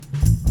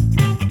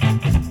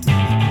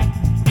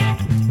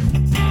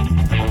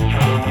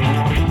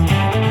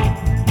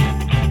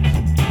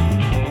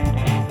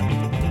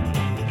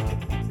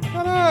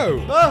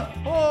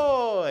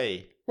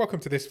Welcome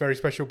to this very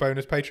special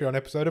bonus Patreon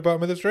episode of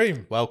Bottom of the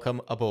Stream.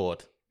 Welcome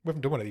aboard. We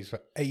haven't done one of these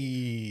for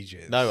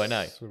ages. No, I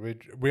know. So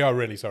we are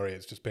really sorry.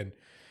 It's been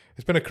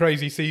a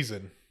crazy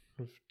season.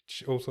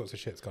 All sorts of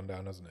shit's gone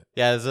down, hasn't it?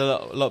 Yeah, there's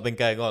a lot been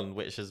going on,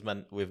 which has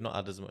meant we've not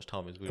had as much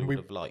time as we would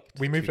have liked.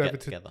 We moved over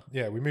together.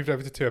 We moved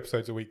over to 2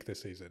 episodes a week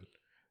this season,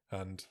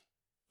 and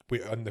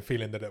the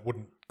feeling that it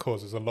wouldn't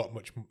cause us a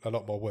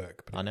lot more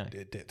work. But I know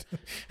it did.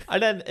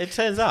 And then it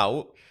turns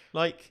out,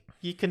 like,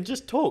 you can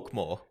just talk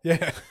more.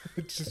 Yeah,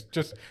 it's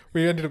just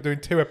we ended up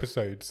doing 2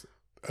 episodes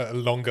at a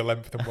longer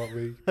length than what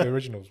the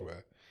originals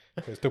were.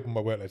 So it's double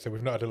my workload. So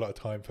we've not had a lot of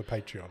time for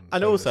Patreon.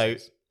 And also,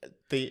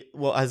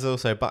 what has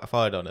also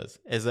backfired on us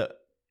is that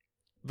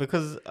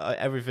because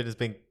everything has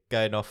been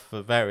going off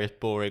for various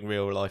boring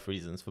real life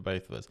reasons for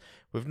both of us,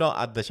 we've not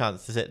had the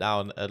chance to sit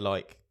down and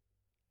like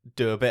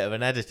do a bit of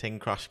an editing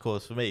crash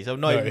course for me. So I've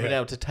not even been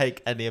able to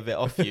take any of it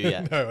off you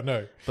yet.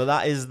 No. But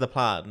that is the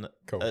plan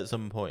Cool. at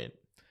some point.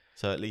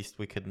 So at least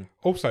we can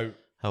also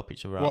help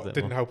each other out. What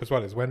didn't help as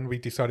well is when we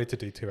decided to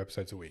do 2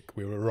 episodes a week,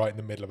 we were right in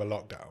the middle of a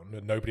lockdown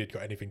and nobody had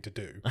got anything to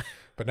do.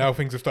 But now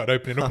things have started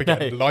opening up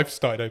again. Life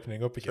started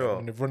opening up again,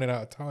 and we're running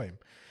out of time.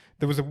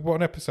 There was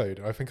one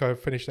episode, I think I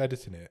finished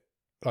editing it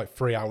like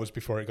 3 hours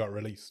before it got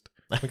released.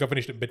 I think I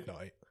finished at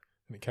midnight,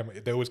 and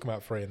they always come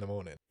out 3 in the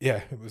morning.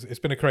 Yeah, it's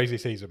been a crazy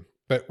season,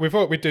 but we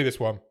thought we'd do this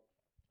one.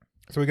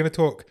 So we're going to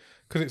talk,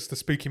 because it's the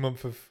spooky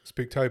month of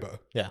Spooktober.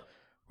 Yeah,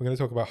 we're going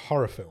to talk about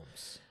horror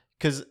films.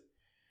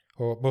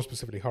 Or more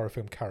specifically, horror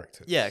film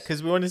characters. Yeah,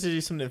 because we wanted to do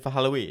something for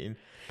Halloween,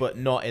 but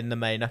not in the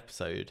main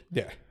episode.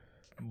 Yeah.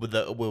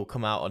 That will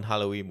come out on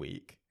Halloween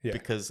week. Yeah.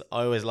 Because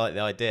I always like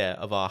the idea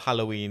of our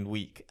Halloween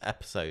week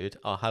episode,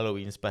 our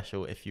Halloween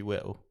special, if you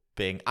will,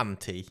 being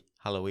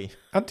anti-Halloween.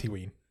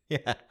 Anti-ween.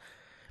 Yeah.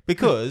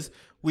 Because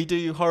we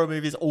do horror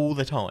movies all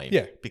the time.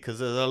 Yeah. Because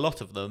there's a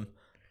lot of them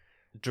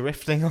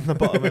drifting on the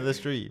bottom of the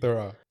street. There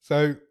are.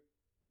 So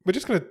we're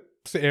just going to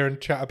sit here and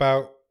chat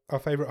about our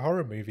favourite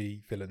horror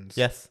movie villains.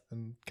 Yes.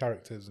 And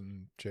characters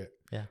and shit.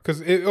 Yeah. Because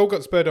it all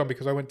got spurred on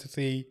because I went to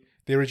see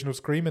the original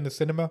Scream in the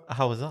cinema.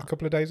 How was that? A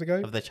couple of days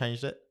ago. Have they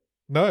changed it?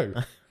 No.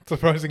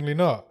 Surprisingly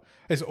not.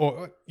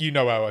 You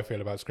know how I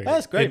feel about Scream.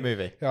 That's a great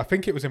movie. I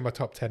think it was in my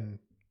top 10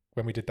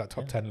 when we did that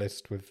top 10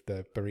 list with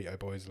the Burrito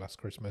Boys last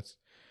Christmas.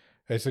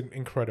 It's an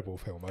incredible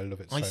film. I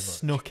love it so much. I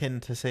snuck in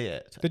to see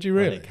it. Did you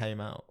really? When it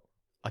came out.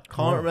 I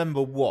can't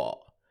remember what,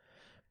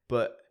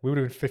 but we would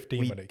have been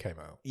 15 when it came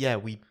out. Yeah,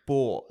 we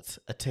bought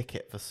a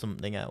ticket for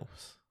something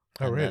else.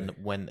 And then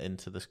went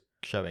into the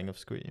showing of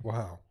Scream.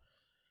 Wow.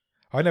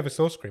 I never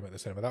saw Scream at the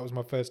cinema. That was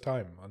my first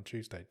time on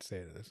Tuesday to see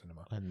it at the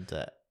cinema. And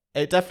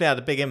it definitely had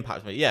a big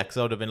impact on me. Yeah, because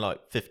I would have been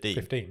like 15.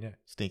 15, yeah.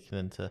 Sneaking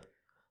in to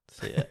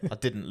see it. I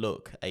didn't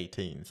look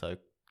 18, so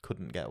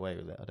couldn't get away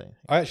with it, I don't think.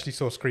 I actually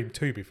saw Scream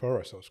 2 before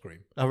I saw Scream.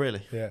 Oh,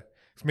 really? Yeah.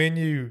 Because me and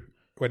you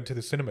went to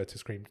the cinema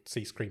to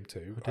see Scream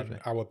 2 on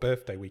our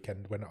birthday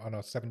weekend, on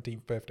our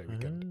 17th birthday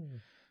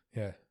weekend.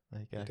 Yeah.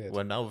 There you go. We did.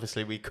 Well,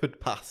 obviously we could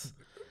pass.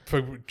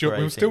 We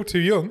were still too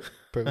young,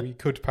 but we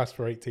could pass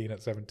for 18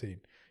 at 17.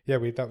 Yeah,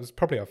 that was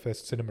probably our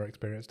first cinema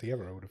experience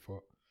together, I would have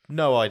thought.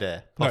 No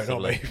idea. Possibly. No,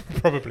 not me.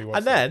 Probably was.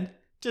 And then,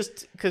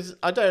 just because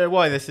I don't know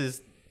why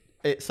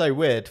it's so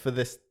weird for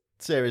this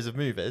series of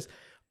movies,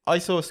 I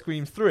saw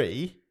Scream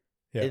 3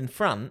 in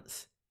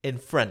France in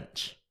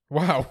French.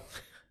 Wow.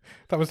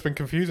 That must have been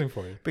confusing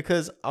for you.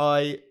 Because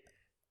I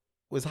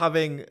was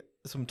having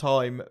some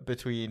time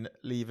between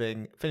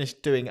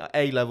finished doing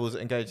A-levels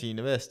and going to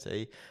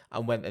university,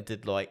 and went and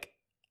did 8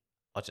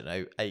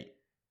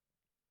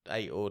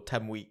 or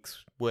 10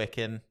 weeks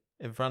working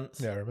in France.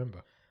 Yeah, I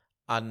remember.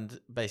 And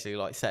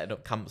basically setting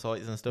up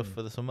campsites and stuff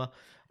for the summer.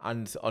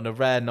 And on a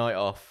rare night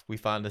off, we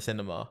found a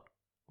cinema,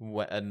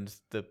 and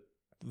the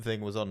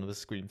thing was on with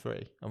Scream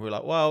 3. And we were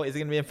like, well, is it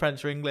going to be in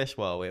French or English?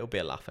 Well, it'll be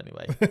a laugh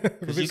anyway.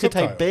 Because you could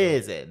take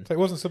beers in. So it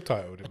wasn't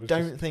subtitled? I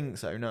don't think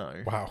so,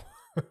 no. Wow.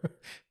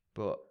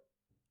 But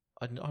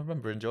I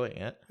remember enjoying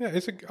it. Yeah,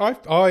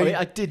 I mean,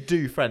 I did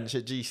do French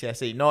at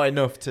GCSE, not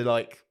enough to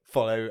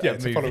follow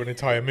follow an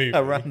entire movie.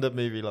 A random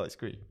movie like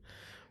Scream.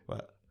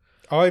 But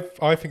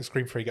I think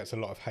Scream 3 gets a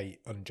lot of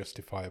hate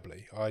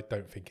unjustifiably. I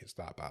don't think it's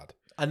that bad.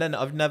 And then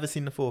I've never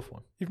seen the 4th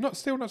one. You've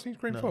still not seen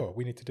Scream 4?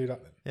 We need to do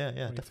that then. Yeah,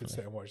 we need definitely. to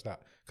sit and watch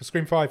that. Because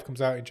Scream 5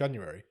 comes out in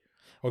January.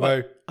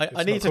 Although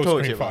I need to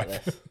talk to you about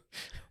this.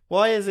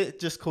 Why is it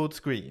just called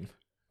Scream?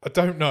 I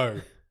don't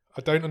know.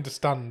 I don't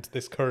understand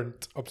this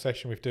current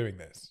obsession with doing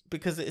this.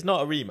 Because it's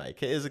not a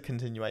remake, it is a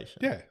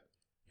continuation. Yeah.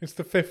 It's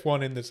the 5th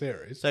one in the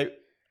series. So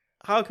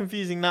how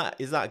confusing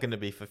is that going to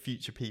be for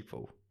future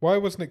people? Why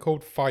wasn't it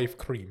called 5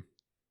 Cream?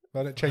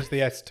 Why don't change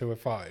the S to a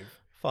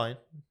 5? Fine.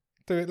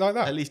 Do it like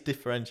that. At least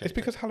differentiate. It's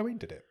because Halloween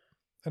did it.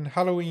 And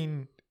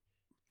Halloween,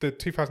 the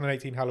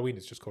 2018 Halloween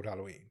is just called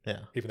Halloween. Yeah.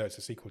 Even though it's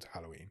a sequel to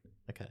Halloween.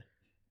 Okay.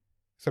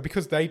 So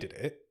because they did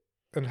it,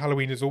 and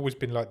Halloween has always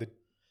been the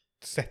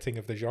setting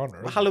of the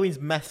genre. Well, Halloween's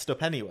messed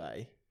up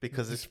anyway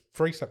because there's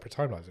 3 separate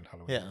timelines in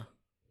Halloween. Yeah.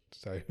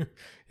 So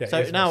yeah.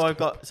 So now I've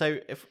got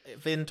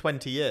if in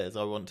 20 years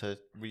I want to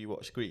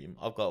rewatch Scream,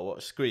 I've got to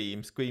watch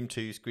Scream, Scream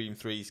 2, Scream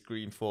 3,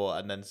 Scream 4,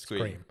 and then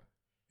Scream.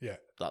 Yeah.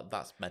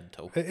 That's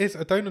mental. It is.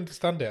 I don't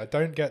understand it. I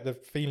don't get the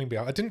feeling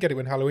behind. I didn't get it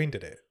when Halloween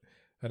did it,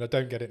 and I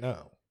don't get it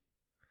now.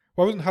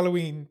 Why wasn't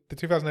Halloween, the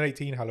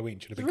 2018 Halloween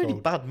should have It's been really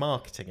called... bad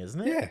marketing,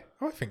 isn't it? Yeah,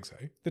 I think so.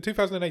 The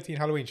 2018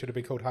 Halloween should have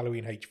been called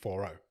Halloween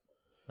H40.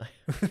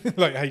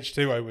 Like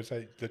H2O was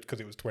because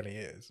it was 20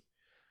 years.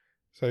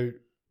 So,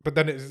 but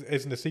then it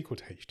isn't a sequel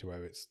to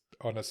H2O. It's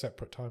on a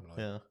separate timeline.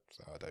 Yeah.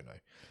 So I don't know.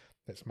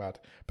 It's mad.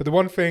 But the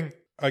one thing,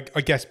 I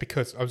guess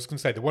because, I was going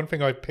to say, the one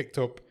thing I picked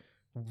up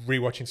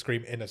rewatching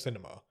Scream in a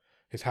cinema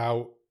is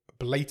how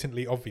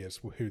blatantly obvious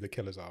who the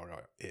killers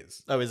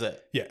is. Oh, is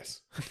it?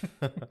 Yes.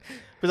 But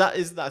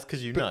that's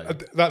because you know.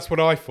 That's what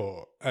I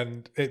thought.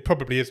 And it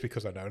probably is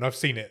because I know. And I've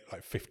seen it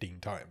like 15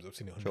 times. I've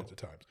seen it hundreds of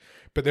times.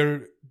 But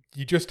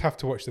you just have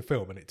to watch the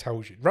film and it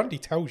tells you. Randy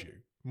tells you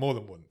more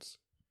than once.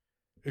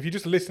 If you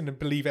just listen and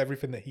believe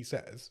everything that he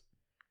says,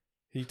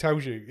 he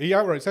tells you. He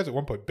outright says at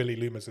one point, Billy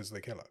Loomis is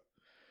the killer.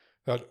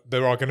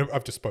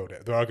 I've just spoiled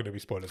it. There are going to be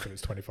spoilers because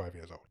it's 25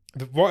 years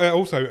old. What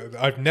also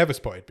I've never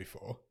spotted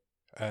before,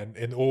 and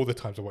in all the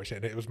times I watched it,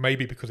 and it was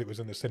maybe because it was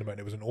in the cinema and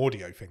it was an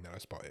audio thing that I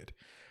spotted.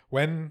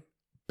 When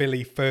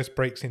Billy first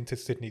breaks into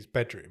Sydney's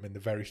bedroom and the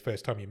very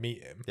first time you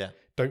meet him,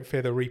 Don't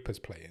Fear the Reaper's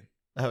playing.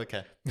 Oh,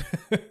 okay.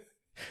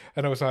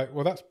 And I was like,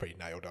 well, that's pretty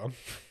nailed on.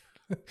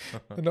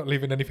 They're not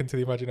leaving anything to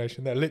the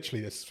imagination there.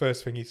 Literally, this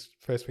first thing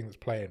that's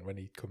playing when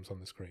he comes on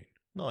the screen.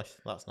 Nice.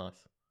 That's nice.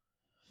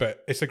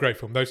 But it's a great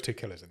film. Those two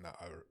killers in that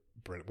are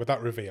brilliant. With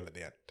that reveal at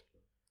the end,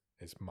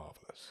 it's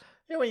marvellous.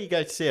 You know when you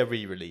go to see a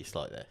re-release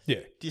like this? Yeah.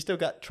 Do you still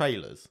get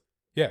trailers?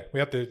 Yeah, we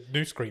had the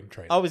new Scream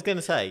trailer. I was going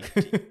to say,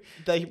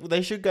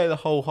 they should go the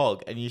whole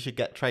hog and you should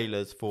get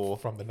trailers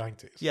from the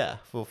 90s. Yeah,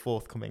 for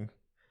forthcoming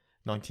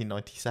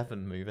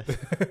 1997 movie.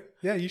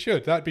 Yeah, you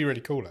should. That'd be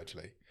really cool,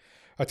 actually.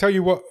 I tell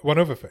you what, one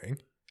other thing.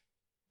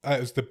 It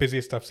was the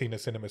busiest I've seen a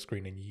cinema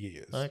screen in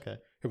years. Okay.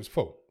 It was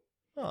full.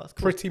 Oh, that's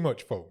cool. Pretty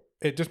much full.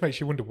 It just makes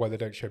you wonder why they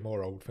don't show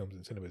more old films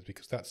in cinemas,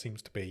 because that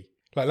seems to be...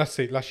 Like,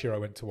 last year I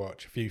went to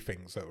watch a few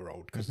things that were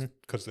old because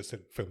the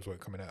films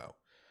weren't coming out.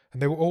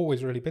 And they were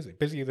always really busy.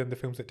 Busier than the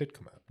films that did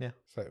come out. Yeah.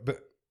 So,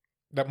 but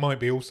that might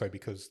be also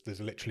because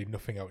there's literally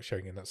nothing else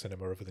showing in that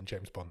cinema other than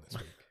James Bond this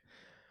week.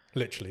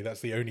 Literally,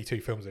 that's the only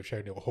two films they've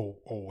shown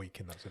all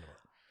week in that cinema.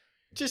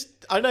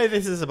 I know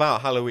this is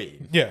about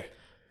Halloween. Yeah.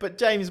 But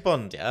James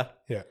Bond, yeah?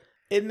 Yeah.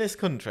 In this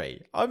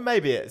country,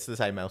 maybe it's the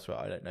same elsewhere,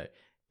 I don't know.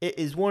 It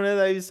is one of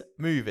those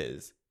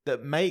movies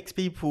that makes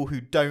people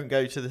who don't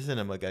go to the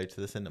cinema go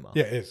to the cinema.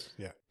 Yeah, it is,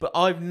 yeah. But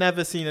I've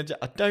never seen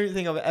I don't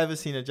think I've ever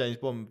seen a James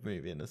Bond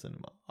movie in the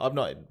cinema. I'm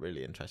not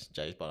really interested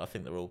in James Bond. I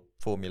think they're all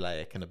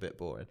formulaic and a bit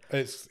boring.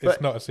 It's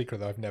not a secret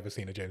that I've never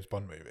seen a James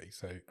Bond movie,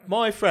 so...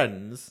 My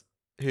friends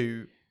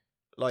who,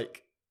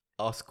 like,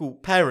 are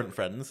parent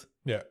friends...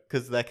 Yeah.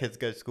 Because their kids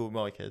go to school with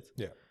my kids.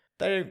 Yeah.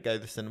 They don't go to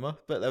the cinema,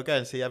 but they'll go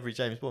and see every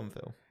James Bond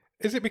film.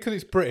 Is it because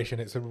it's British and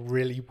it's a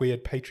really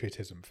weird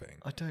patriotism thing?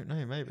 I don't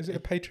know, maybe. Is it a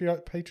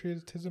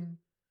patriotism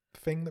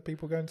thing that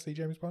people go and see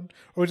James Bond?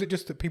 Or is it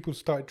just that people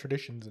started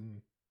traditions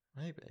and...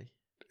 Maybe.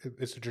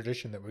 It's a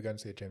tradition that we're going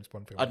to see a James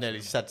Bond film? I nearly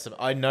said some...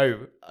 I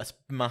know a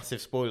massive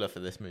spoiler for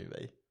this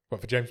movie.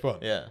 What, for James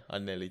Bond? Yeah, I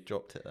nearly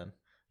dropped it then.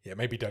 Yeah,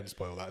 maybe don't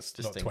spoil that. It's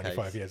Just not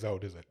 25 years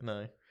old, is it?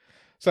 No.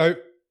 So,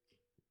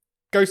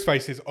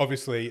 Ghostface is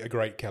obviously a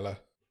great killer.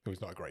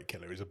 He's not a great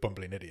killer. He's a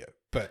bumbling idiot.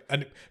 But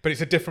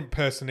it's a different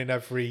person in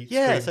every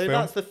Scream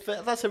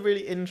film. That's a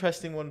really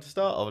interesting one to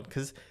start on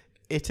because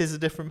it is a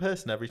different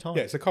person every time.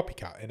 Yeah, it's a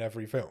copycat in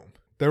every film.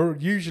 They're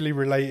usually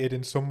related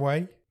in some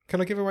way.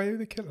 Can I give away who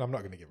the killer? I'm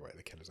not going to give away who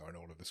the killers are in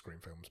all of the Scream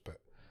films, but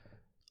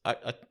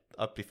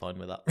I'd be fine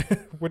with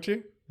that. Would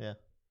you? Yeah.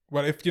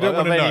 Well, if you don't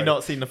want to know, I've only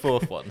not seen the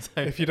fourth one. So.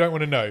 If you don't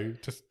want to know,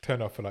 just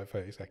turn off for like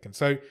 30 seconds.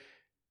 So,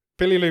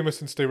 Billy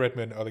Loomis and Stu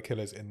Redman are the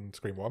killers in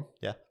Scream 1.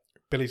 Yeah.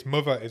 Billy's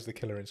mother is the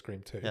killer in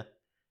Scream 2. Yeah.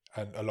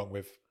 And along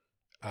with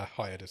a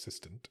hired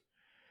assistant.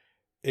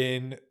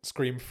 In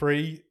Scream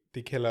 3,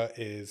 the killer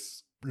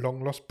is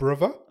long lost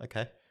brother.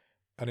 Okay.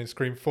 And in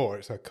Scream 4,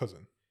 it's her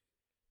cousin.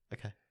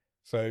 Okay.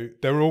 So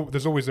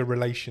there's always a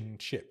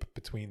relationship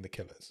between the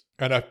killers.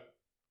 And I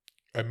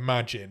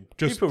imagine...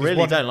 People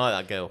really don't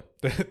like that girl.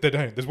 They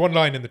don't. There's one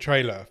line in the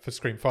trailer for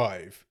Scream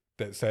 5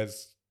 that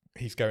says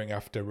he's going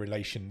after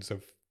relations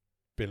of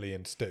Billy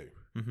and Stu.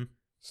 Mm-hmm.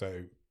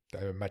 So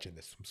I imagine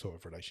there's some sort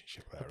of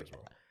relationship there as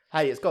well.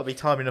 Hey, it's got to be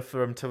time enough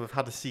for him to have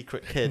had a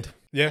secret kid.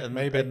 Yeah,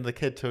 maybe. And the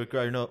kid to have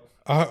grown up.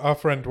 Our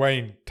friend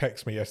Wayne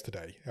texted me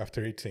yesterday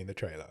after he'd seen the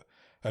trailer.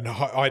 And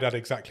I'd had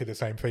exactly the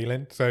same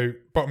feeling. So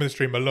Bottom of the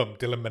Stream alum,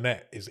 Dylan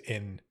Minnette, is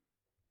in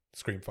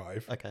Scream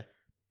 5. Okay.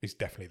 He's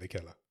definitely the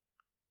killer.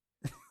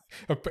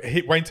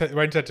 Wayne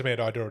said to me,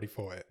 and I'd already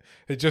thought it.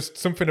 It's just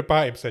something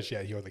about him says,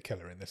 yeah, you're the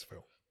killer in this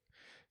film.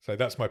 So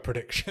that's my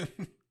prediction.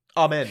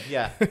 I'm in,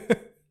 yeah.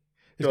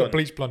 He's got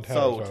bleached blonde hair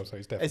as well, so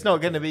he's definitely... It's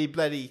not going to be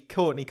bloody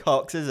Courtney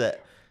Cox, is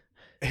it?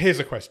 Here's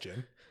a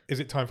question. Is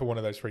it time for one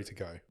of those three to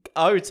go?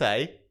 I would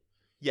say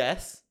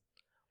yes.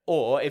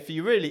 Or if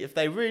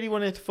they really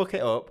wanted to fuck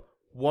it up,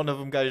 one of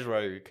them goes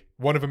rogue.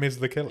 One of them is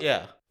the killer?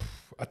 Yeah.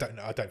 I don't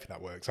know. I don't think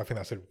that works. I think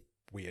that's a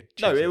weird...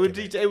 No, it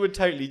would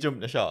totally jump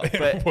the shark.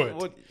 But it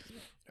would.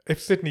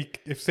 If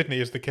Sydney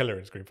is the killer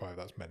in Scream 5,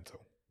 that's mental.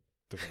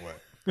 Doesn't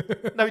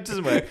work. No, it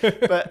doesn't work.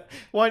 But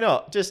why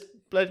not? Just,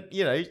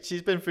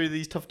 she's been through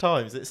these tough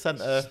times. It sent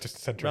her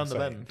round the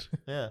bend.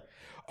 Yeah.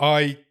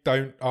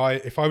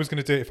 If I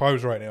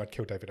was writing it, I'd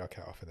kill David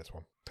Arquette off in this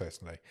one,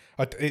 personally.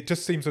 It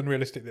just seems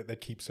unrealistic that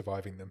they'd keep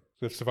surviving them.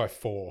 They've survived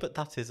 4. But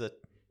that is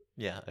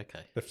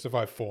okay. They've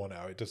survived 4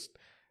 now. It just...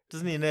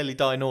 Doesn't he nearly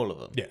die in all of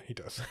them? Yeah, he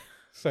does.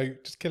 So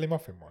just kill him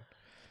off in one.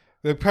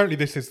 Apparently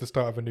this is the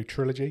start of a new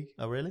trilogy.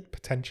 Oh, really?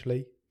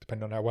 Potentially,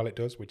 depending on how well it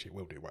does, which it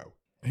will do well.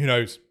 Who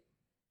knows?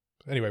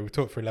 Anyway, we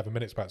talked for 11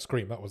 minutes about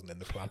Scream. That wasn't in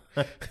the plan.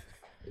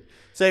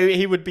 So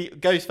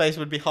Ghostface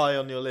would be high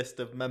on your list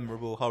of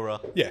memorable horror.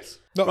 Yes.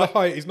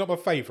 He's not my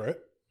favourite,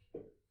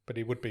 but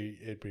he'd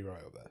be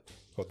right up there.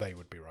 Or they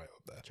would be right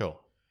up there. Sure.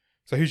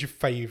 So who's your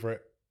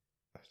favourite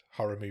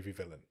horror movie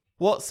villain?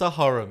 What's a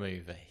horror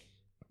movie?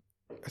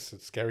 It's a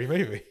scary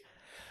movie.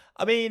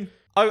 I mean,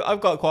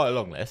 I've got quite a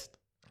long list.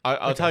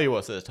 I'll tell you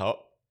what's at the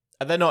top.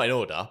 And they're not in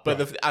order, but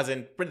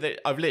right.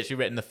 I've literally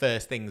written the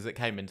first things that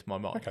came into my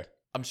mind. Okay.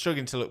 I'm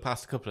struggling to look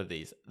past a couple of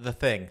these. The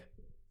Thing.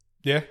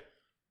 Yeah.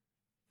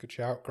 Good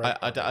shout. Great.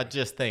 I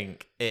just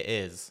think it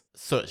is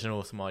such an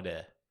awesome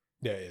idea.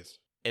 Yeah, it is.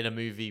 In a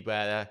movie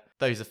where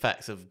those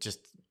effects of just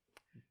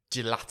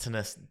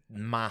gelatinous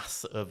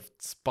mass of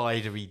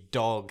spidery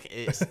dog,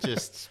 it's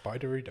just...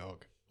 Spidery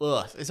dog.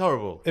 Ugh, it's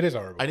horrible. It is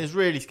horrible. And it's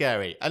really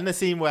scary. And the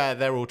scene where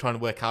they're all trying to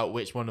work out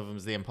which one of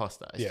them's the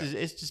imposter.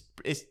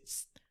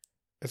 It's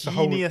the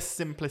genius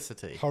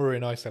simplicity. Horror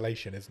in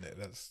isolation, isn't it?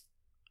 That's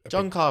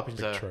John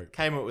Carpenter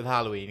came up with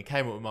Halloween. He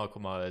came up with Michael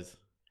Myers.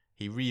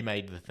 He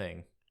remade The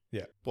Thing.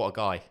 Yeah. What a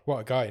guy. What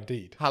a guy,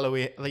 indeed.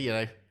 Halloween,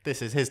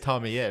 this is his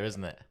time of year,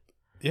 isn't it?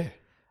 Yeah.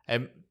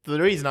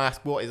 The reason I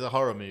ask what is a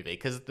horror movie,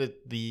 because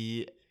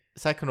the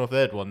second or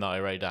third one that I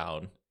wrote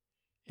down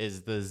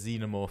is the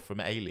xenomorph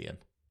from Alien.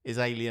 Is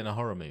Alien a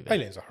horror movie?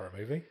 Alien's a horror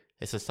movie.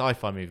 It's a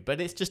sci-fi movie,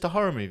 but it's just a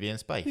horror movie in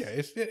space. Yeah,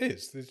 it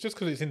is. It's just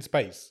because it's in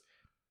space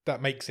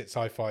that makes it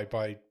sci-fi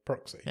by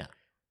proxy. Yeah.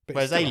 But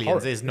whereas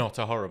Aliens is not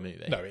a horror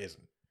movie. No, it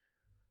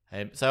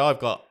isn't. So I've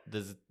got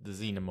the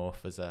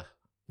xenomorph as a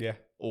Yeah.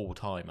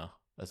 all-timer,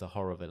 as a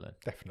horror villain.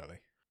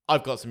 Definitely.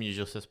 I've got some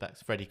usual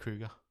suspects. Freddy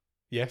Krueger.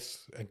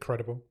 Yes,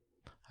 incredible.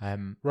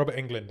 Robert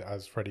Englund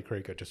as Freddy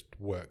Krueger just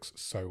works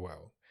so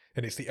well.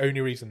 And it's the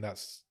only reason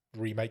that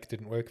remake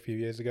didn't work a few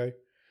years ago.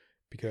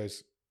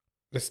 Because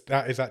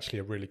that is actually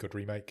a really good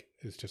remake.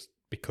 It's just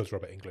because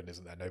Robert Englund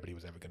isn't there, nobody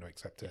was ever going to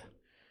accept it.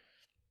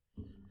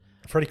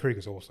 Freddy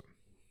Krueger's awesome.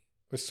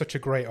 It's such a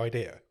great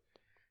idea.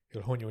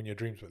 He'll haunt you in your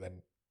dreams, but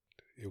then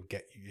he'll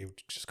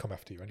just come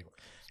after you anyway.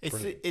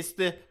 It's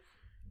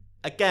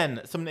again,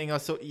 something I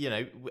saw,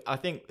 I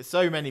think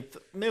so many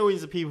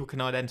millions of people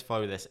can identify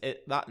with this.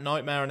 That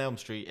Nightmare on Elm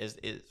Street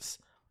is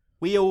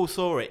we all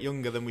saw it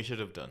younger than we should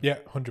have done. Yeah,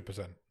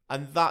 100%.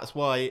 And that's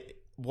why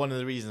one of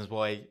the reasons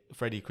why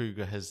Freddy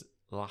Krueger has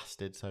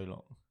lasted so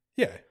long.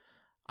 Yeah.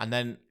 And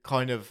then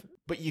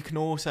but you can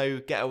also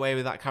get away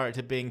with that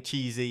character being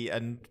cheesy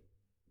and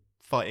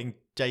fighting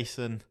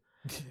Jason.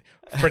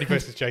 Freddy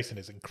vs. Jason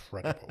is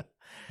incredible.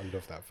 I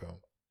love that film.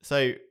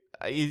 So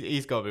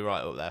he's got to be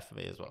right up there for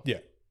me as well. Yeah.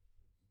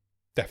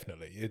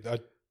 Definitely. They're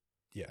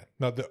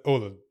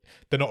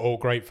not all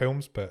great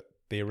films, but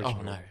the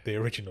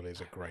original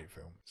is a great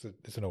film.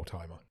 It's an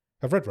all-timer.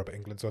 I've read Robert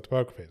Englund's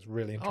autobiography. It's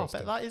really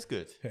interesting. I bet that is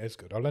good. It is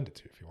good. I'll lend it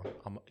to you if you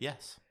want.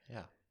 Yes.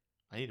 Yeah.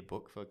 I need a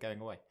book for going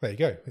away. There you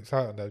go. It's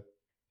out on the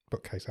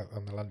bookcase out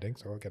on the landing,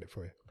 so I'll get it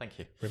for you. Thank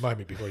you. Remind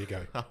me before you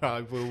go.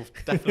 I will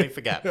definitely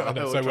forget. I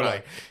know, so will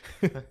I.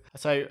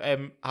 So,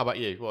 how about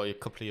you? What are a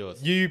couple of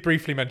yours? You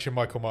briefly mentioned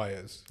Michael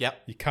Myers.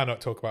 Yep. You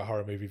cannot talk about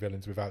horror movie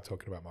villains without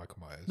talking about Michael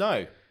Myers.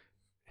 No.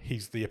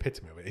 He's the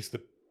epitome of it.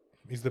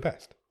 He's the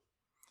best.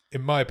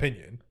 In my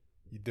opinion,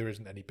 there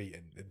isn't any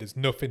beating. There's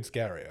nothing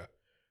scarier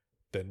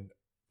than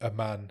a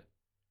man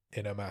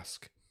in a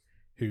mask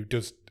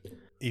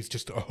he's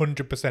just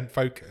 100%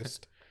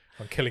 focused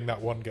on killing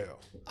that one girl.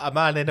 A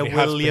man in a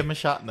William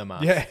Shatner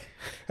mask. Yeah.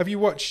 Have you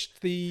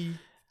watched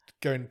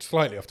going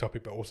slightly off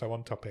topic, but also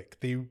on topic,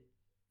 the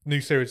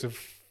new series of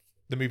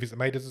the movies that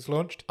made us has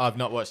launched? I've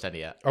not watched any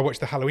yet. I watched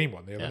the Halloween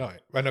one the other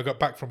night. When I got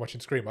back from watching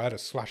Scream, I had a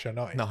slasher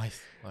night.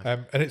 Nice.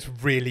 And it's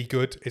really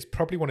good. It's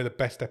probably one of the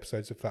best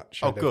episodes of that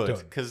show they've done.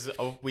 Because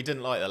we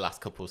didn't like the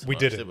last couple so we much,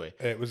 didn't. did we?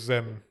 It was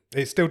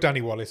it's still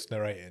Danny Wallace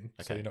narrating,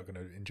 so you're not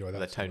going to enjoy that.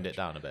 They toned it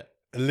down a bit.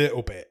 A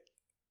little bit.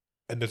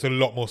 And there's a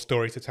lot more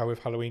story to tell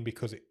with Halloween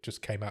because it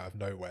just came out of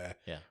nowhere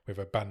with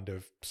a band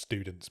of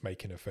students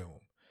making a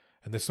film.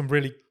 And there's some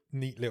really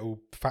neat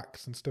little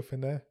facts and stuff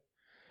in there.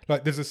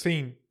 Like there's a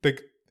scene,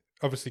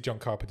 obviously John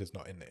Carpenter's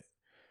not in it,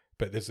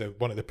 but there's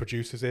one of the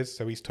producers is,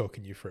 so he's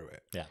talking you through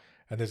it. Yeah.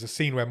 And there's a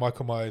scene where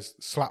Michael Myers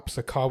slaps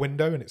a car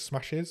window and it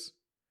smashes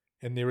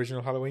in the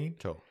original Halloween.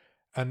 Sure.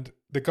 And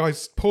the guy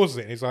pauses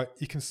it and he's like,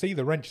 you can see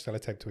the wrench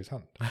sellotaped to his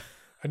hand.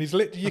 And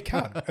you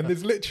can. And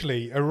there's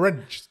literally a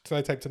wrench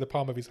sellotaped to the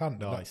palm of his hand.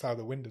 Nice. And that's how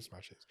the window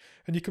smashes.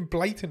 And you can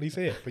blatantly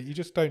see it, but you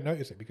just don't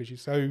notice it because you're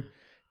so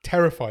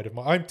terrified of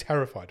I'm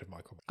terrified of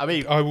Michael. I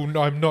mean,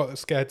 I'm not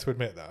scared to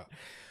admit that.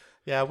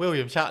 Yeah,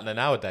 William Shatner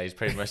nowadays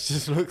pretty much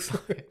just looks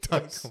like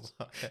Michael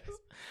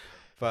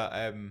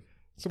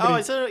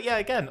Myers. But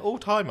again, all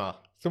timer.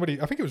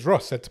 Somebody, I think it was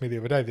Ross, said to me the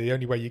other day, the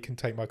only way you can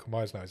take Michael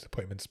Myers now is to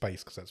put him in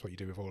space because that's what you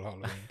do with all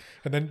Halloween.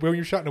 And then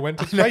William Shatner went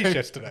to space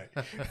yesterday.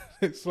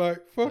 It's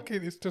like, fuck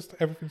it, it's just,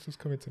 everything's just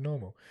coming to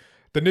normal.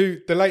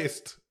 The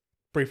latest,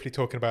 briefly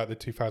talking about the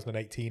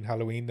 2018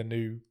 Halloween, the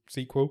new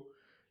sequel,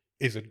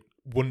 is a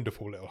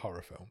wonderful little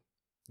horror film.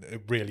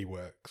 It really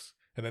works.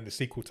 And then the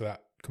sequel to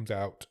that comes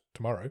out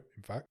tomorrow,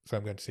 in fact. So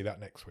I'm going to see that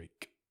next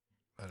week.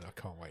 And I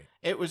can't wait.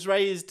 It was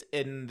raised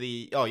in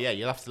the... Oh, yeah,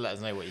 you'll have to let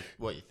us know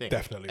what you think.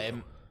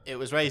 Definitely. It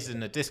was raised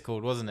in the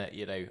Discord, wasn't it?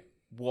 You know,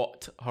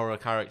 what horror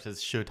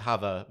characters should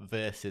have a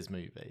versus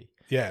movie.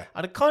 Yeah.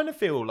 And I kind of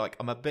feel like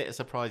I'm a bit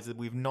surprised that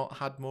we've not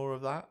had more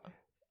of that.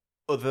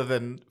 Other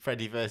than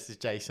Freddy versus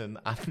Jason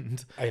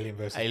and Alien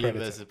versus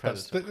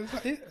Predator.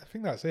 That's it. I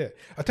think that's it.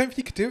 I don't think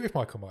you could do it with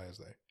Michael Myers,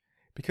 though.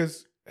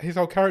 Because his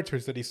whole character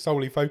is that he's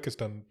solely focused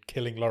on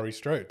killing Laurie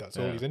Strode. That's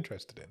all he's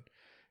interested in.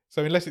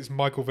 So unless it's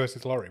Michael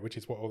versus Laurie, which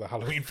is what all the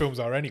Halloween films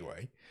are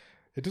anyway,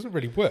 it doesn't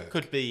really work.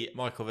 Could be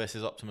Michael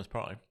versus Optimus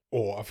Prime.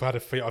 Or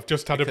I've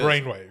just had a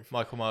brainwave.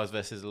 Michael Myers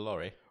versus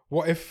Laurie.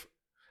 What if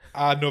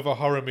another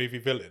horror movie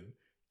villain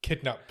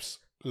kidnaps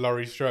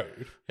Laurie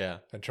Strode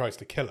and tries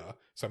to kill her,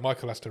 so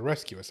Michael has to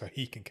rescue her so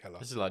he can kill her?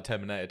 This is like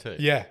Terminator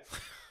 2. Yeah.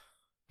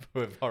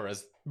 With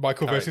horrors.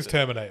 Michael versus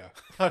Terminator.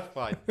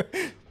 Fine.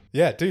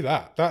 Yeah, do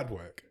that. That'd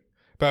work.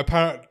 But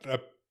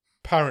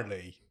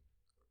apparently,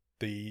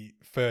 the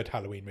third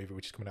Halloween movie,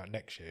 which is coming out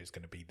next year, is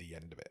going to be the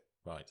end of it.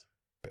 Right.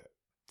 But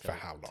for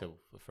how long?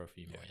 For a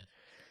few more years.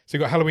 So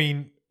you've got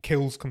Halloween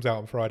Kills comes out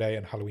on Friday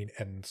and Halloween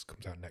Ends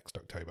comes out next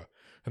October.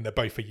 And they're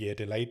both a year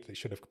delayed. They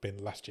should have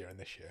been last year and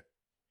this year.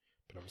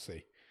 But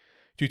obviously,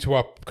 due to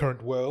our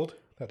current world,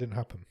 that didn't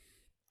happen.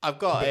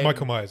 But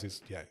Michael Myers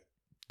is,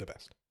 the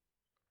best.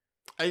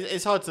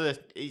 It's hard to...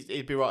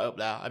 He'd be right up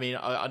there. I mean,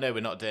 I know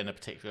we're not doing a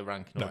particular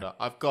ranking order.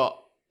 I've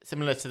got,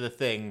 similar to The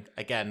Thing,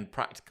 again,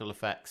 practical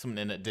effects,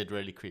 something that did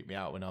really creep me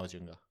out when I was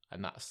younger.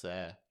 And that's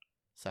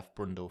Seth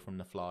Brundle from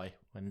The Fly,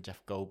 when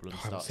Jeff Goldblum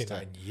starts to... I haven't seen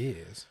that in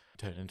years.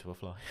 Turn into a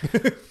fly.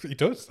 He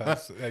does.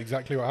 That's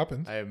exactly what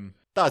happens.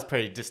 That was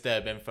pretty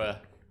disturbing for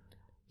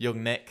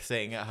young Nick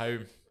sitting at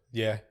home.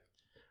 Yeah.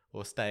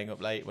 Or staying up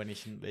late when he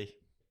shouldn't be.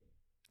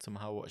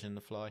 Somehow watching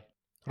The Fly.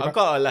 I've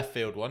got a left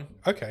field one.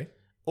 Okay.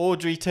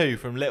 Audrey 2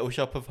 from Little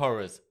Shop of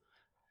Horrors.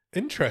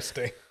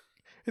 Interesting.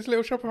 Is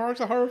Little Shop of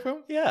Horrors a horror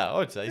film? Yeah, I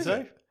would say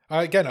so.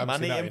 Again, I've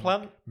seen Manny that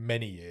Implant? in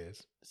many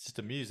years. It's just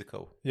a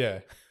musical. Yeah,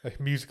 a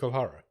musical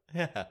horror.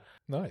 Yeah.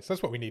 Nice.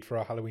 That's what we need for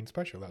our Halloween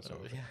special, that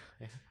sort of thing.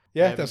 Yeah.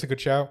 Yeah, that's a good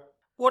shout.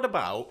 What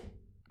about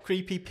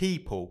creepy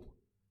people?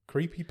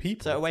 Creepy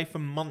people? So away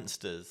from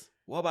monsters,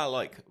 what about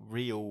like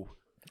real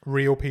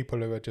people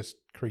who are just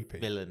creepy?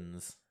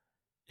 Villains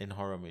in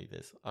horror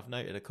movies. I've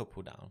noted a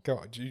couple down. Go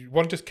on.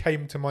 One just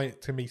came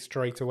to me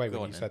straight away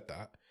when you said that.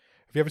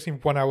 Have you ever seen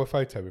 1 Hour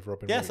Photo with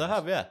Robin Williams? Yes, I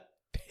have, yeah.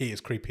 He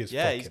is creepy as fuck.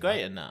 Yeah, he's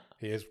great in that.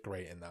 He is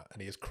great in that.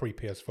 And he is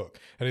creepy as fuck.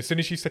 And as soon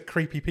as you said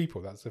creepy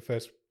people, that's the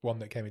first one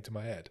that came into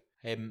my head.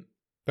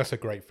 That's a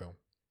great film.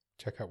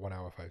 Check out 1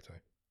 Hour Photo.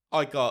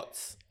 I got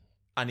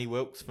Annie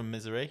Wilkes from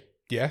Misery.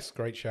 Yes,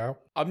 great shout.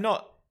 I'm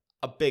not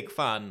a big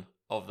fan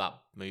of that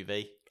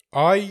movie.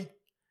 I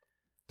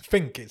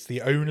think it's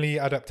the only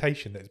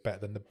adaptation that is better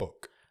than the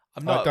book.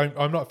 I'm not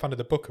a fan of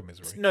the book of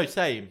Misery. No,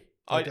 same.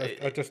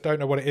 I just don't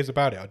know what it is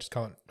about it.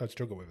 I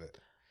struggle with it.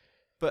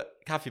 But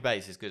Kathy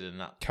Bates is good in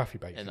that. Kathy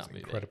Bates is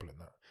incredible in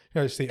that.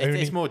 You know,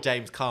 it's more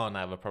James Caan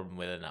I have a problem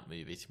with in that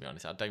movie, to be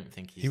honest. I don't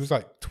think he was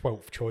like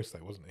 12th choice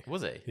though, wasn't he?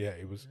 Was he? Yeah,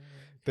 he was.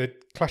 The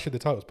Clash of the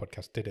Titles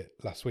podcast did it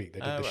last week.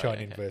 They did The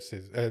Shining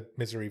versus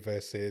Misery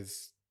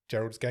versus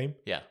Gerald's Game.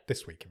 Yeah.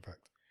 This week, in fact.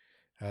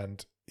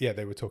 And yeah,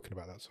 they were talking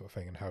about that sort of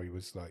thing and how he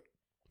was like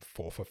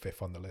 4th or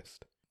 5th on the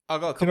list. I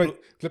got a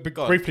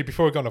couple. Briefly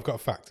before we go on, I've got a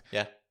fact.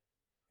 Yeah.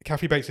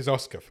 Kathy Bates'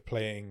 Oscar for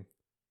playing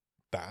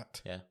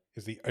that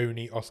is the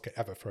only Oscar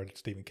ever for a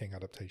Stephen King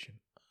adaptation.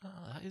 Oh,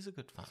 that is a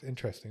good fact. It's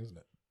interesting, isn't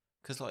it?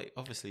 Because, like,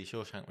 obviously,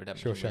 Shawshank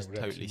Redemption was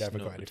totally never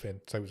snubbed. got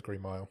anything. So was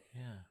Green Mile.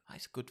 Yeah,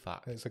 that's a good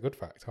fact. It's a good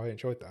fact. I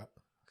enjoyed that.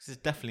 Because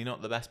it's definitely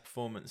not the best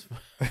performance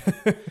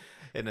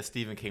in a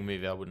Stephen King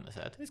movie. I wouldn't have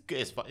said it's good.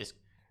 It's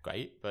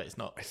great, but it's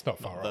not. It's not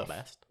far off. The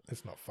best.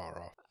 It's not far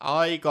off.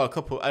 I got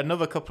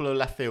another couple of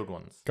left field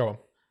ones. Go on.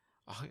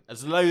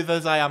 As loath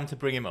as I am to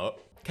bring him up,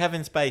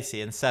 Kevin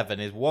Spacey in Seven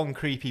is one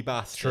creepy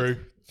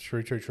bastard.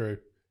 True.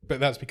 But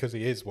that's because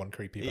he is one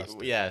creepy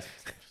bastard. Yeah.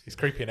 He's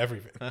creepy in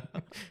everything.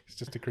 He's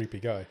just a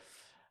creepy guy.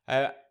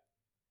 And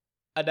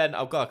then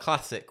I've got a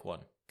classic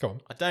one. Go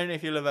on. I don't know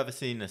if you'll have ever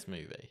seen this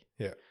movie.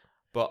 Yeah.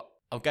 But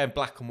I'm going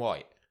black and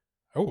white.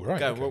 Oh,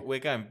 right. We're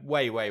going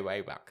way, way,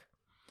 way back.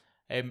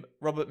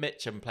 Robert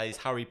Mitchum plays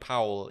Harry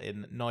Powell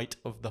in Night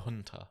of the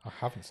Hunter. I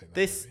haven't seen that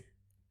movie.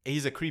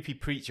 He's a creepy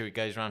preacher who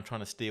goes around trying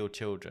to steal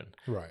children.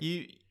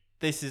 Right.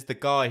 This is the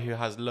guy who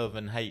has love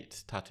and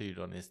hate tattooed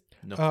on his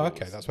knuckles. Oh,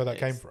 okay. That's where that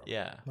came from.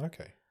 Yeah.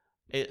 Okay.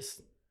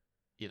 It's,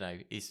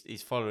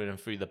 he's following him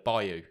through the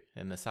bayou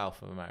in the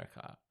south of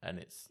America. And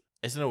it's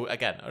an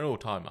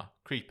all-timer.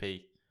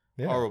 Creepy.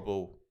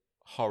 horrible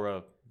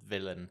horror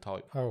villain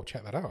type. Oh,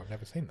 check that out. I've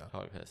never seen that.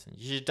 Type person.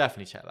 You should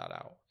definitely check that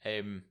out.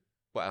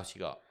 What else you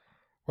got?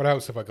 What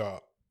else have I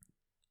got?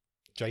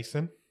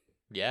 Jason.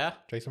 Yeah.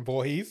 Jason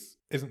Voorhees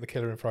isn't the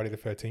killer in Friday the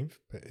 13th,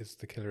 but is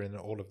the killer in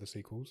all of the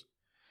sequels.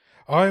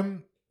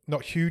 I'm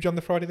not huge on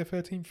the Friday the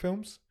 13th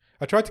films.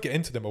 I tried to get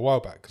into them a while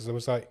back because I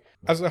was like,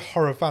 as a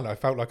horror fan, I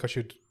felt like I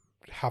should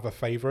have a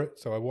favourite.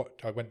 So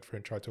I went through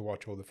and tried to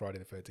watch all the Friday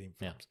the 13th films.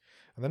 Yeah.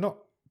 And they're not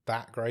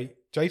that great.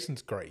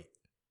 Jason's great,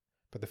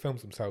 but the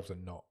films themselves are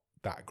not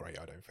that great,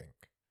 I don't think.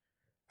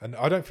 And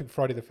I don't think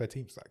Friday the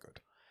 13th's that good.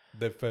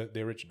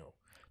 The original.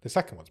 The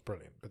second one's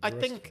brilliant. But I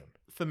think,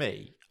 for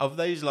me, of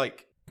those,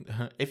 like,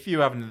 if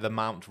you're having the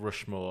Mount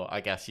Rushmore,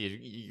 I guess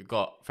you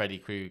got Freddy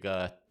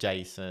Krueger,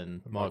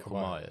 Jason, Michael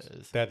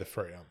Myers. They're the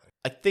three, aren't they?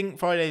 I think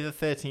Friday the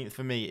 13th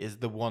for me is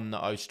the one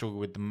that I struggle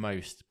with the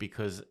most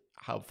because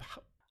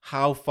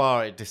how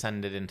far it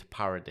descended into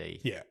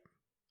parody. Yeah.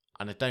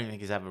 And I don't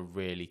think it's ever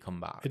really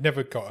come back. It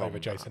never got over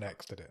Jason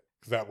X, did it?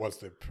 Because that was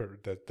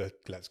the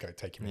let's go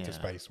take him into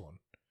space one.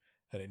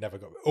 And it never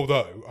got...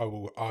 Although, I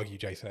will argue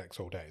Jason X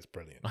all day is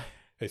brilliant.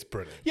 It's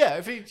brilliant.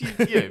 Yeah, if you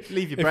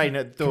leave your brain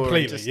at the door.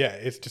 Completely, yeah.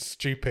 It's just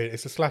stupid.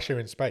 It's a slasher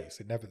in space.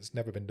 It's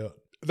never been done.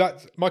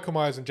 That's Michael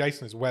Myers and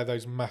Jason is where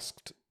those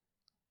masked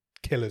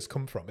killers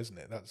come from, isn't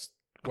it? That's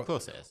of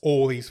course it is.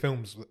 All these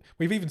films.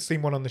 We've even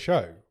seen one on the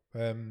show.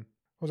 What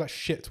was that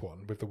shit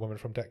one with the woman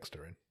from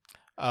Dexter in?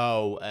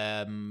 Oh,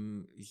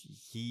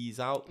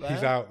 he's out there.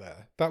 He's out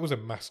there. That was a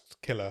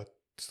masked killer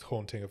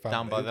haunting a family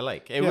Down by the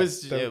lake. It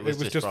was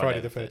just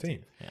Friday the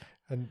 13th. Yeah.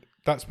 And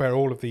that's where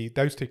all of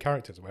those two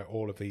characters are where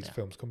all of these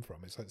films come from.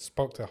 It's like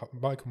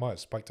Michael Myers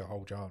spoke to a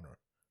whole genre.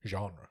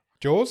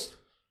 Jaws?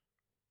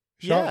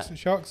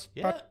 Sharks?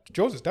 Yeah.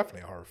 Jaws is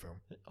definitely a horror film.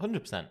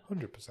 100%.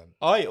 100%.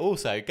 I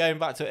also, going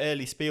back to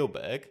early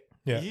Spielberg,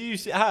 you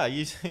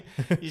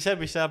said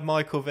we should have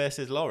Michael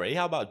versus Laurie.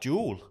 How about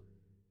Duel?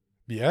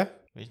 Yeah.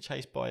 Being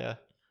chased by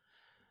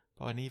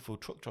an evil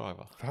truck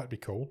driver. That'd be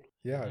cool.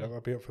 Yeah,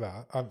 I'd be up for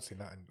that. I haven't seen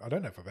that. I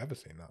don't know if I've ever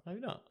seen that.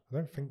 Maybe not. I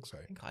don't think so.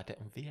 I think I had it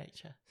on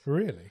VHS.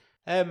 Really?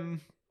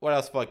 What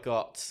else have I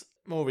got?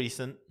 More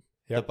recent.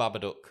 Yep. The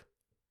Babadook.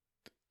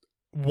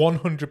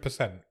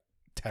 100%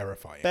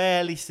 terrifying.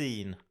 Barely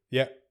seen.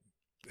 Yeah.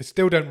 I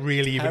still don't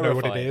really even know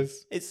what it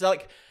is. It's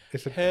like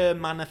her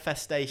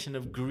manifestation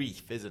of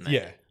grief, isn't it?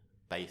 Yeah.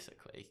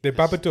 Basically. The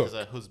Babadook. Because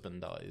her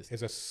husband dies.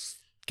 It's a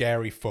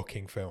scary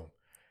fucking film.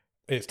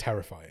 It's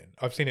terrifying.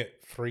 I've seen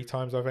it 3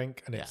 times, I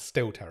think, and it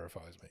still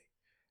terrifies me.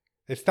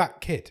 It's that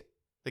kid.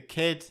 The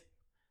kid.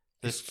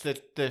 I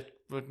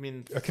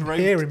can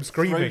hear him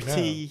screaming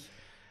now.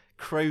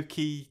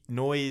 Croaky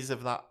noise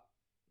of that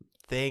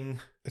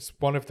thing. It's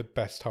one of the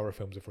best horror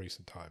films of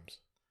recent times.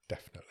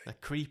 Definitely. A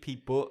creepy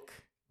book.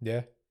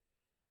 Yeah.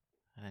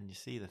 And then you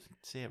see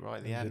it right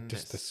at the end.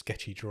 Just the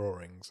sketchy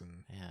drawings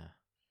and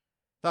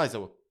It's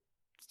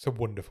a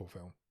wonderful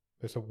film.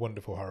 It's a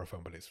wonderful horror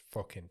film, but it's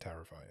fucking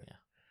terrifying. Yeah.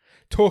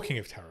 Talking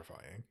of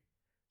terrifying,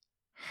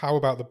 how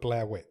about the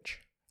Blair Witch?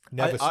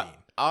 Never seen.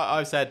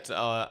 I've said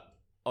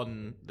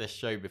on this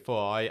show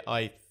before,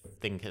 I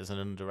think it's an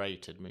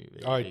underrated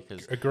movie. I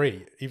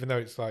agree, even though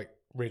it's like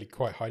really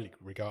quite highly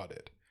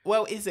regarded.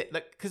 Well, is it?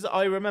 Because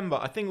I remember,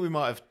 I think we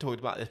might have talked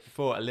about this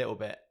before a little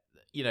bit.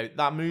 You know,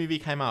 that movie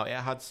came out, it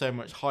had so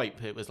much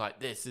hype. It was like,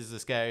 this is the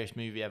scariest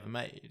movie ever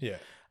made. Yeah.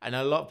 And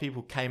a lot of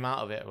people came out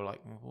of it and were like,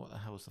 well, what the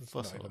hell was the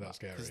fuss all about?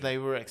 Because they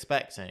were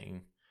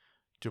expecting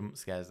jump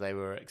scares. They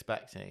were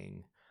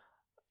expecting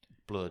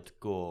blood,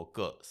 gore,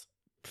 guts.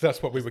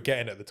 That's what we were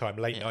getting at the time.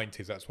 Late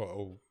 90s, that's what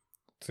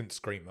since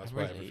Scream, that's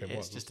what everything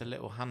was. It's just a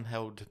little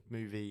handheld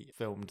movie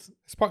filmed. It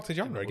sparked a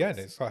genre again.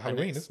 It's like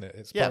Halloween, isn't it?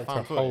 It sparked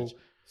fan footage.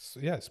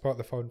 It sparked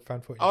the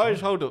fan footage. I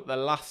just hold up the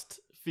last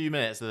few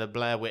minutes of the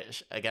Blair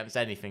Witch against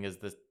anything as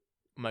the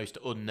most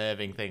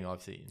unnerving thing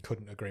I've seen.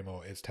 Couldn't agree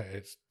more.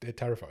 It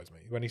terrifies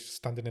me when he's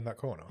standing in that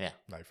corner. Yeah.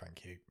 No,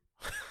 thank you.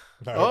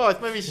 No. Oh, it's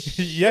made me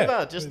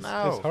shiver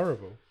now. It's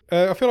horrible.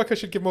 I feel like I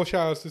should give more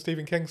shout outs to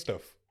Stephen King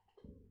stuff.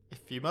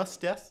 If you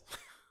must, yes.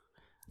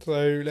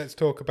 So let's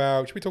talk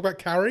about. Should we talk about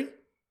Carrie?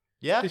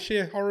 Yeah. Is she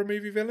a horror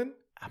movie villain?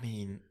 I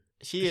mean,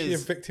 is she a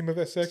victim of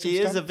her circumstance? She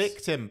is a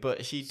victim,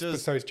 but she does. But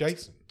so is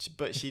Jason.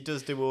 But she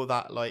does do all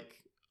that like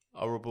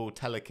horrible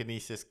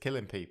telekinesis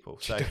killing people.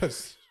 So. She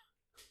does.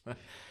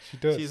 She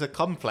does. She's a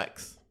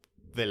complex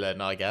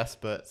villain, I guess,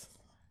 but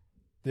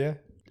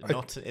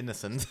not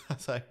innocent.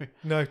 So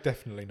no,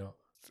 definitely not.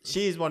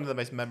 She is one of the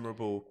most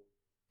memorable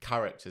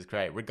characters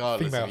created,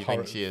 regardless if you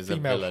think she is a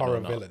villain or not. Female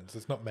horror villains.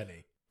 There's not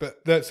many.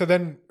 But so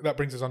then that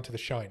brings us on to The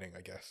Shining,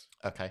 I guess.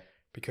 Okay.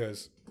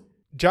 Because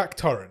Jack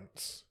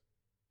Torrance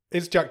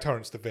is Jack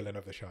Torrance the villain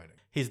of The Shining?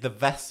 He's the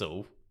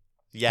vessel.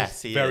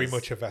 Yes, he very is.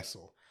 Much a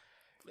vessel.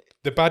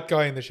 The bad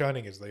guy in The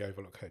Shining is the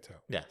Overlook Hotel.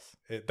 Yes.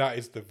 That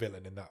is the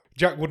villain in that.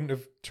 Jack wouldn't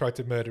have tried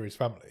to murder his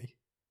family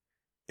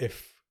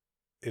if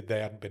they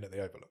hadn't been at the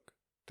Overlook.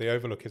 The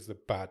Overlook is the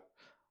bad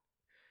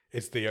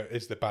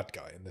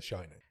guy in The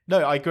Shining. No,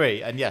 I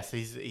agree. And yes,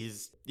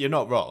 he's you're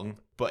not wrong,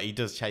 but he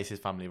does chase his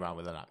family around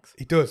with an axe.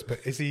 He does, but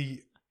is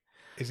he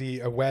Is he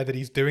aware that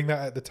he's doing that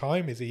at the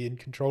time? Is he in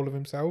control of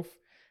himself?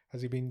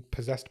 Has he been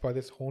possessed by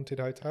this haunted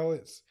hotel?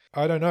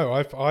 I don't know.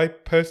 I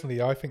personally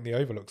think the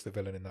Overlook's the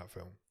villain in that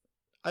film.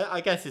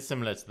 I guess it's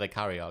similar to the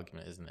Carrie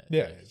argument, isn't it?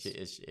 Yeah.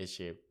 Is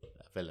she a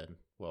villain?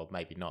 Well,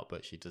 maybe not,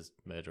 but she does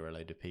murder a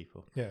load of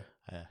people. Yeah.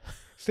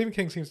 Stephen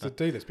King seems to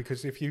do this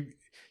because if you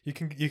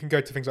can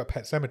go to things like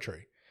Pet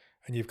Sematary,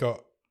 and you've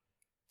got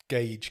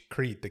Gage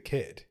Creed, the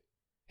kid.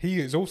 He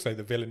is also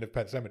the villain of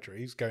Pet Sematary.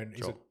 He's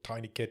a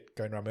tiny kid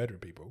going around murdering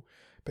people,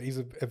 but he's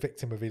a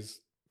victim of his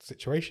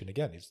situation.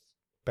 Again, he's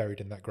buried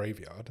in that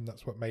graveyard, and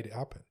that's what made it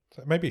happen.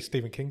 So maybe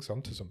Stephen King's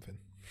onto something.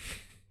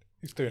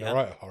 He's doing all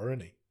right at horror,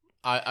 isn't he?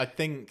 I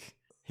think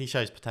he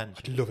shows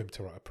potential. I'd love him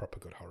to write a proper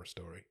good horror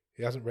story.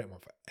 He hasn't written one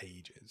for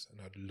ages,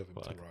 and I'd love him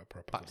to write a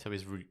proper back to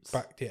his roots.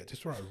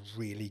 Just write a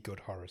really good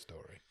horror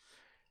story.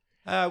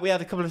 We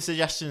had a couple of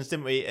suggestions,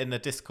 didn't we, in the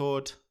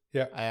Discord?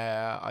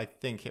 Yeah. I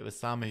think it was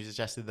Sam who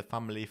suggested the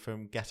family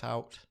from Get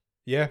Out.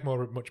 Yeah,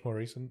 much more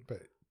recent,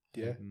 but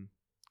yeah.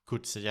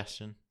 Good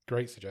suggestion.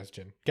 Great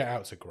suggestion. Get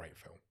Out's a great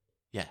film.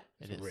 Yeah,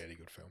 it's a really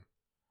good film.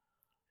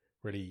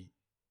 Really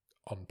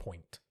on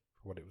point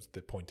for what it was,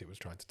 the point it was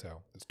trying to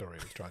tell, the story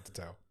it was trying to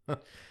tell.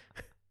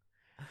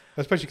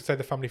 I suppose you could say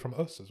the family from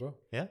Us as well.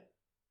 Yeah.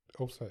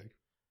 Also,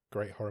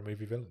 great horror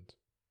movie villains.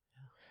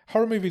 Yeah.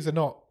 Horror movies are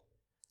not.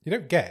 You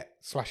don't get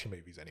slasher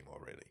movies anymore,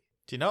 really.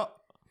 Do you not?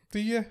 Do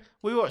you?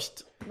 We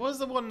watched. What was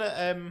the one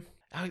that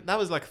that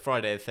was like a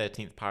Friday the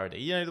 13th parody?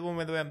 You know, the one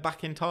where they went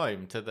back in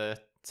time to the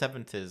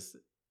 70s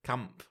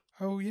camp.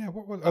 Oh yeah,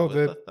 what was?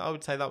 I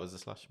would say that was a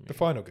slasher movie. The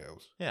Final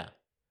Girls. Yeah.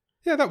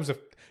 Yeah, that was a.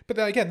 But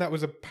then again, that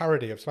was a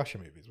parody of slasher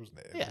movies, wasn't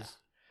it?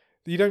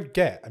 You don't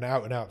get an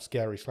out-and-out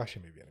scary slasher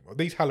movie anymore.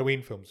 These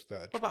Halloween films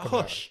that. What about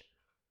Hush?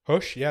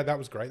 Hush, yeah, that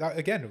was great. That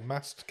again, a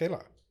masked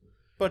killer.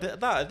 But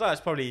that's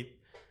probably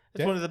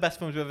one of the best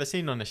films we've ever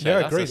seen on the show.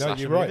 Yeah, I agree. No,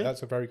 you're right.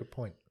 That's a very good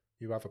point.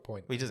 You have a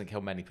point. He doesn't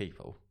kill many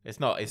people. It's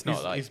not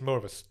like he's more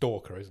of a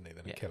stalker, isn't he,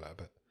 than a killer?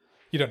 But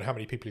you don't know how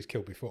many people he's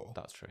killed before.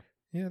 That's true.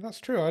 Yeah, that's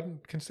true. I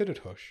hadn't considered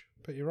Hush,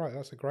 but you're right.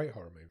 That's a great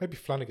horror movie. Maybe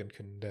Flanagan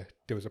can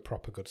do as a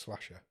proper good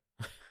slasher.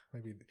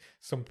 Maybe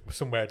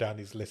somewhere down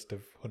his list of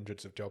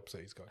hundreds of jobs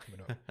that he's got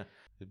coming up.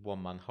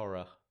 One-man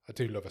horror. I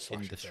do love a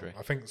slasher film.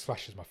 I think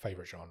slasher is my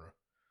favourite genre.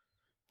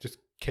 Just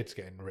kids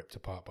getting ripped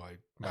apart by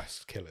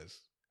masked killers.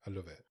 I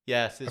love it.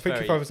 Yes, I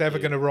think if I was ever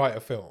going to write a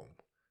film,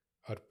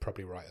 I'd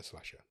probably write a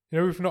slasher. You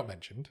know, we've not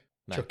mentioned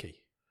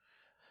Chucky.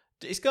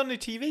 It's got a new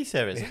TV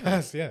series. It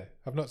has, yeah.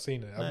 I've not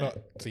seen it. I've not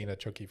seen a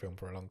Chucky film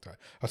for a long time.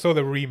 I saw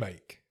the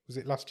remake. Was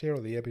it last year or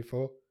the year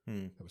before?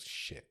 It was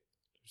shit.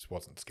 It just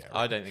wasn't scary.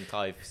 I don't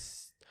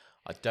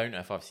know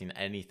if I've seen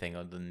anything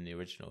other than the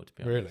original, to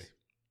be honest. Really?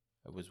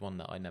 It was one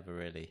that I never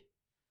really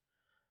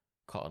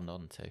cottoned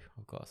on to,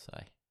 I've got to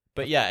say.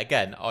 But yeah,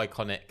 again,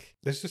 iconic.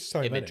 There's just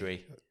so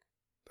imagery. Many.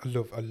 I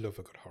love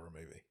a good horror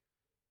movie.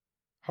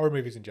 Horror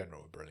movies in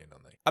general are brilliant,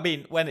 aren't they? I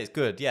mean, when it's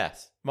good,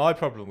 yes. My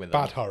problem with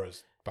bad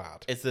horror's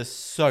bad. Is there's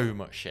so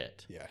much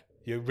shit. Yeah.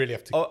 You really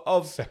have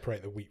to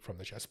separate the wheat from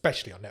the chaff,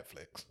 especially on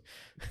Netflix.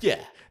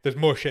 Yeah. There's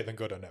more shit than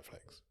good on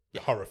Netflix.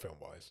 Yeah. Horror film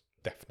wise,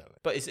 definitely.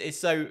 But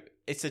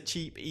it's a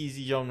cheap,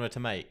 easy genre to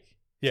make.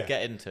 To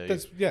get into.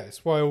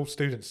 It's why all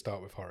students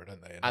start with horror,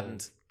 don't they?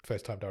 And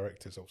first time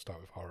directors all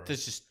start with horror.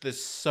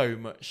 There's so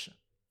much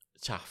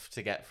chaff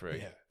to get through.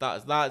 Yeah.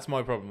 That's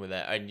my problem with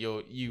it. And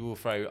you will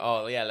throw,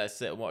 let's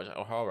sit and watch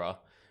a horror.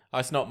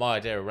 That's not my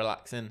idea of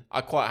relaxing.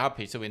 I'm quite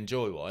happy to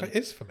enjoy one. It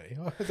is for me.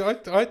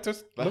 I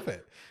just love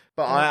it.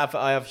 But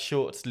I have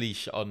short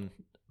leash on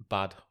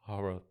bad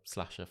horror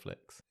slasher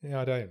flicks. Yeah,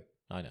 I don't.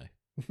 I know.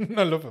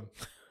 I love them.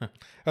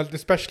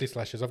 Especially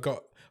slashers.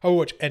 I'll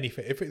watch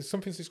anything. If it's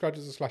something described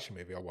as a slasher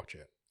movie, I'll watch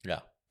it. Yeah.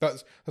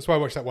 That's why I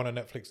watched that one on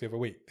Netflix the other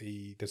week.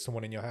 There's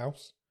Someone in Your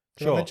House.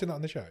 Did I mention that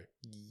on the show?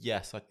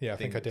 Yes, I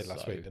think I did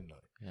last week, didn't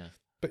I? Yeah.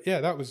 But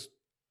yeah, that was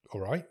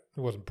all right. It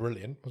wasn't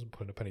brilliant. It wasn't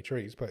putting up any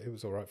trees, but it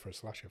was all right for a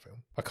slasher film.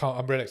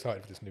 I'm really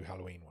excited for this new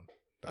Halloween one.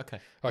 Okay.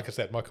 Like I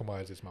said, Michael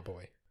Myers is my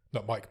boy.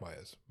 Not Mike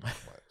Myers. Michael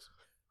Myers.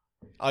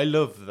 I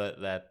love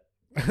that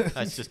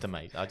that's just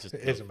amazing. It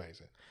is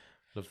amazing.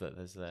 Love that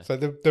there's there. So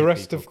the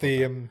rest of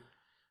the I'm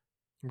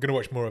going to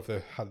watch more of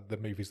the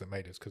movies that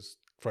made us, because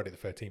Friday the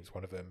 13th is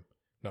one of them.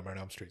 Nightmare on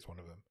Elm Street is one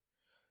of them.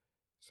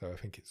 So I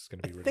think it's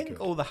going to be really good. I think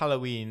all the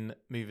Halloween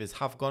movies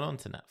have gone on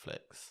to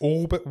Netflix.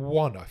 All but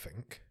one, I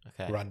think.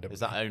 Okay. Randomly.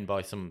 Is that owned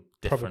by some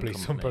different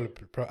company?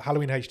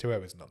 Halloween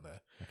H2O isn't on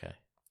there. Okay.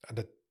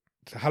 And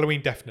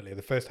Halloween definitely.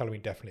 The first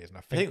Halloween definitely isn't. I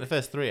think the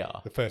first three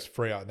are. The first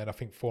three are, and then I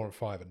think 4 and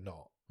 5 are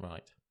not.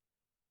 Right.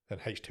 Then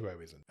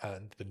H2O isn't,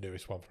 and the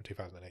newest one from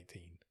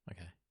 2018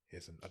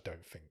 isn't. I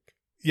don't think.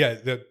 Yeah,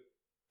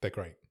 they're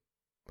great.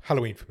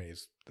 Halloween for me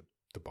is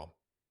the bomb.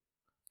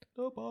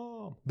 The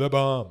bomb. The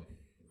bomb.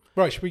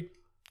 Right, should we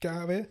get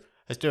out of here?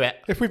 Let's do it.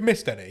 If we've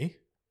missed any,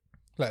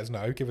 let us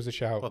know. Give us a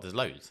shout. Well, there's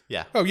loads.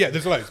 Yeah. Oh yeah,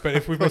 there's loads. But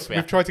if we've missed,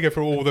 we've tried to go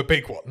through all the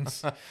big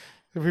ones.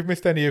 If we've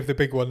missed any of the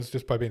big ones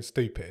just by being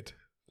stupid,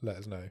 let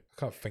us know. I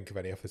can't think of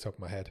any off the top of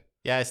my head.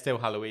 Yeah, it's still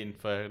Halloween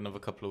for another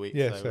couple of weeks.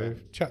 Yeah, so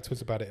chat to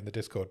us about it in the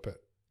Discord. But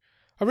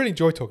I really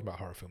enjoy talking about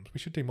horror films. We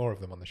should do more of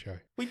them on the show.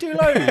 We do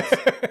loads.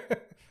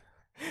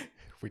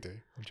 We do.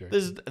 I'm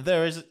joking.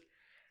 There is,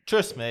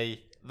 trust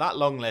me, that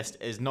long list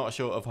is not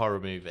short of horror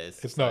movies.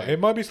 It's not. It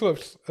might be short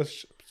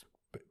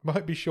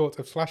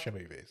of slasher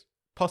movies.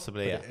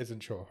 Possibly, yeah. It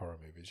isn't short of horror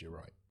movies. You're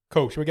right.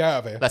 Cool. Shall we get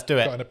out of here? Let's do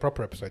it. Got a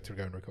proper episode to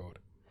go and record.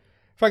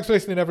 Thanks for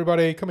listening,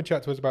 everybody. Come and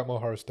chat to us about more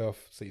horror stuff.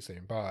 See you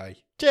soon. Bye.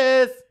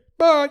 Cheers.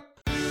 Bye.